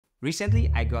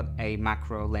Recently, I got a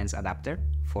macro lens adapter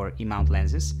for E-mount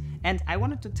lenses, and I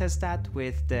wanted to test that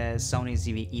with the Sony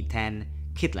ZV-E10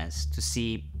 kit lens to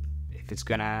see if it's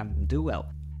gonna do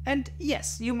well. And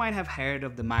yes, you might have heard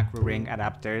of the macro ring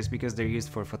adapters because they're used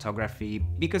for photography,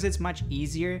 because it's much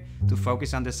easier to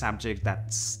focus on the subject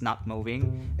that's not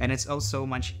moving, and it's also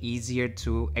much easier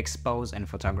to expose in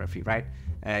photography, right?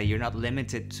 You're not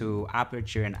limited to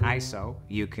aperture and ISO.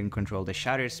 You can control the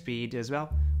shutter speed as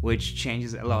well, which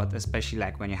changes a lot, especially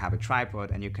like when you have a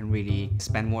tripod and you can really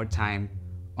spend more time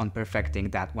on perfecting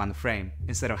that one frame.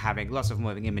 Instead of having lots of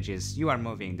moving images, you are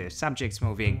moving, the subject's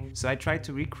moving. So I tried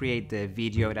to recreate the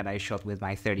video that I shot with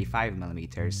my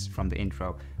 35mm from the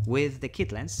intro with the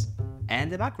kit lens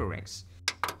and the macro rings.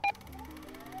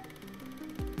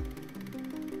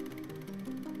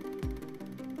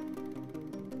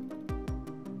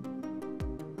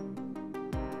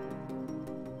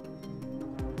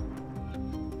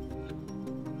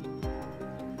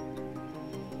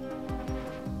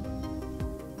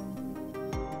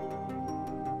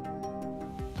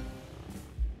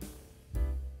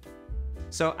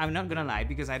 So I'm not gonna lie,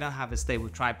 because I don't have a stable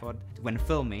tripod, when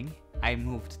filming, I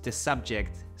moved the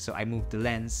subject, so I moved the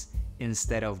lens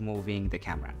instead of moving the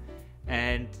camera.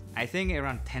 And I think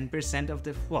around 10% of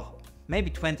the, well,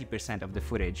 maybe 20% of the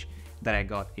footage that I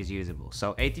got is usable.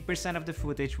 So 80% of the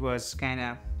footage was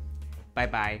kinda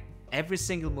bye-bye. Every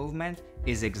single movement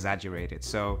is exaggerated.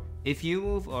 So if you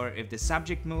move or if the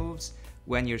subject moves,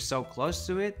 when you're so close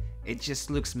to it, it just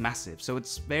looks massive. So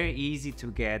it's very easy to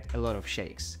get a lot of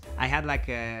shakes. I had like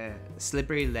a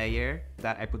slippery layer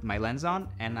that I put my lens on,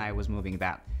 and I was moving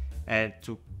that.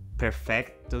 To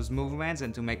perfect those movements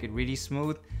and to make it really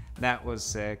smooth, that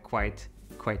was quite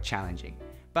challenging.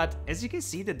 But as you can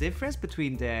see, the difference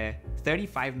between the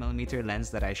 35mm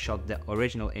lens that I shot the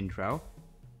original intro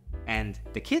and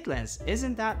the kit lens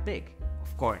isn't that big.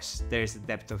 Of course, there's a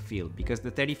depth of field because the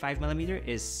 35mm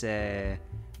is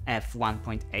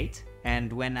f1.8,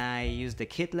 and when I use the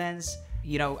kit lens,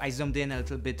 you know, I zoomed in a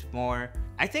little bit more.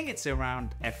 I think it's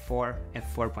around f4,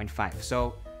 f4.5.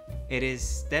 So it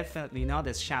is definitely not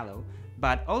as shallow,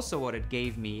 but also what it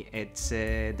gave me, it's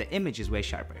the image is way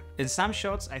sharper. In some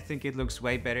shots, I think it looks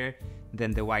way better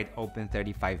than the wide open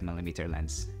 35mm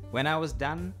lens. When I was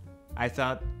done, I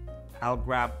thought I'll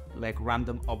grab like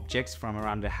random objects from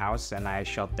around the house and I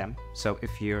shot them. So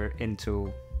if you're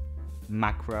into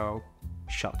macro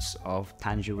shots of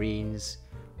tangerines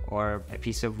or a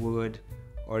piece of wood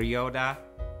or Yoda,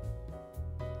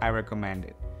 I recommend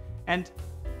it. And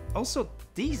also,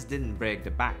 these didn't break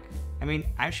the bank. I mean,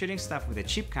 I'm shooting stuff with a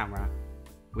cheap camera,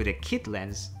 with a kit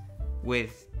lens,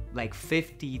 with like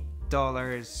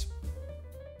 $50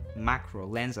 macro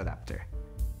lens adapter.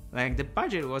 Like, the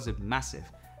budget wasn't massive,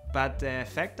 but the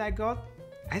effect I got,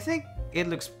 I think it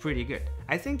looks pretty good.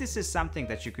 I think this is something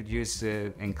that you could use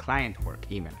in client work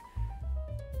even.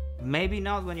 Maybe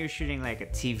not when you're shooting like a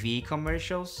TV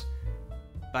commercials,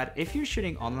 but if you're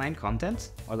shooting online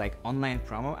content or like online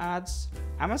promo ads,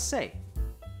 I must say,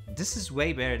 this is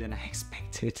way better than I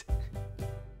expected.